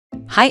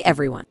Hi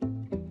everyone.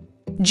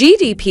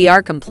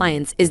 GDPR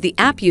compliance is the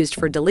app used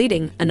for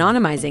deleting,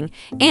 anonymizing,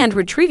 and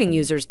retrieving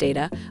users'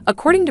 data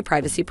according to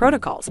privacy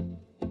protocols.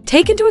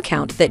 Take into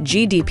account that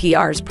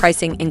GDPR's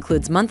pricing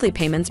includes monthly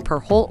payments per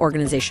whole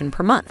organization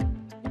per month.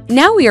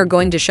 Now we are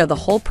going to show the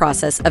whole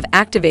process of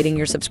activating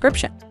your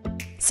subscription.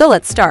 So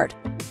let's start.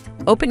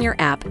 Open your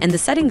app and the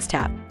Settings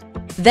tab.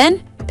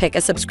 Then pick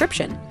a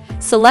subscription.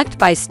 Select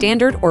by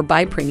standard or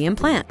by premium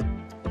plan.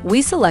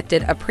 We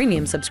selected a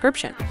premium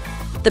subscription.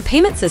 The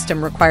payment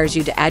system requires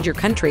you to add your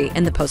country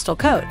and the postal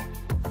code.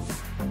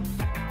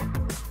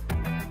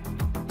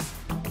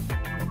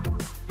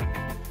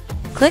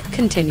 Click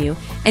Continue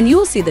and you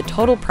will see the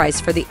total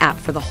price for the app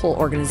for the whole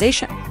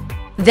organization.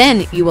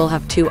 Then you will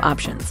have two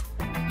options: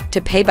 to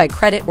pay by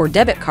credit or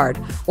debit card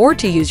or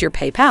to use your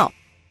PayPal.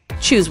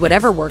 Choose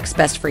whatever works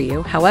best for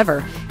you.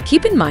 However,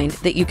 keep in mind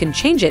that you can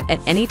change it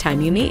at any time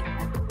you need.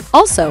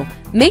 Also,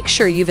 make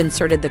sure you've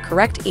inserted the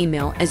correct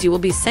email as you will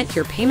be sent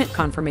your payment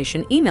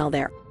confirmation email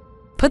there.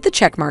 Put the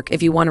check mark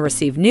if you want to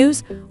receive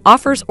news,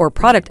 offers, or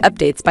product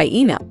updates by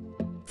email.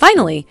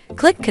 Finally,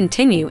 click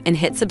Continue and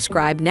hit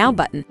Subscribe Now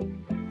button.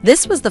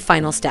 This was the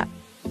final step.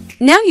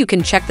 Now you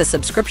can check the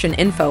subscription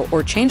info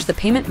or change the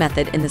payment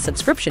method in the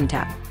Subscription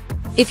tab.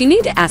 If you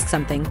need to ask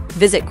something,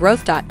 visit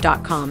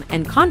GrowthDot.com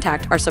and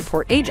contact our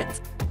support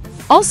agents.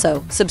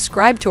 Also,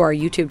 subscribe to our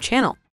YouTube channel.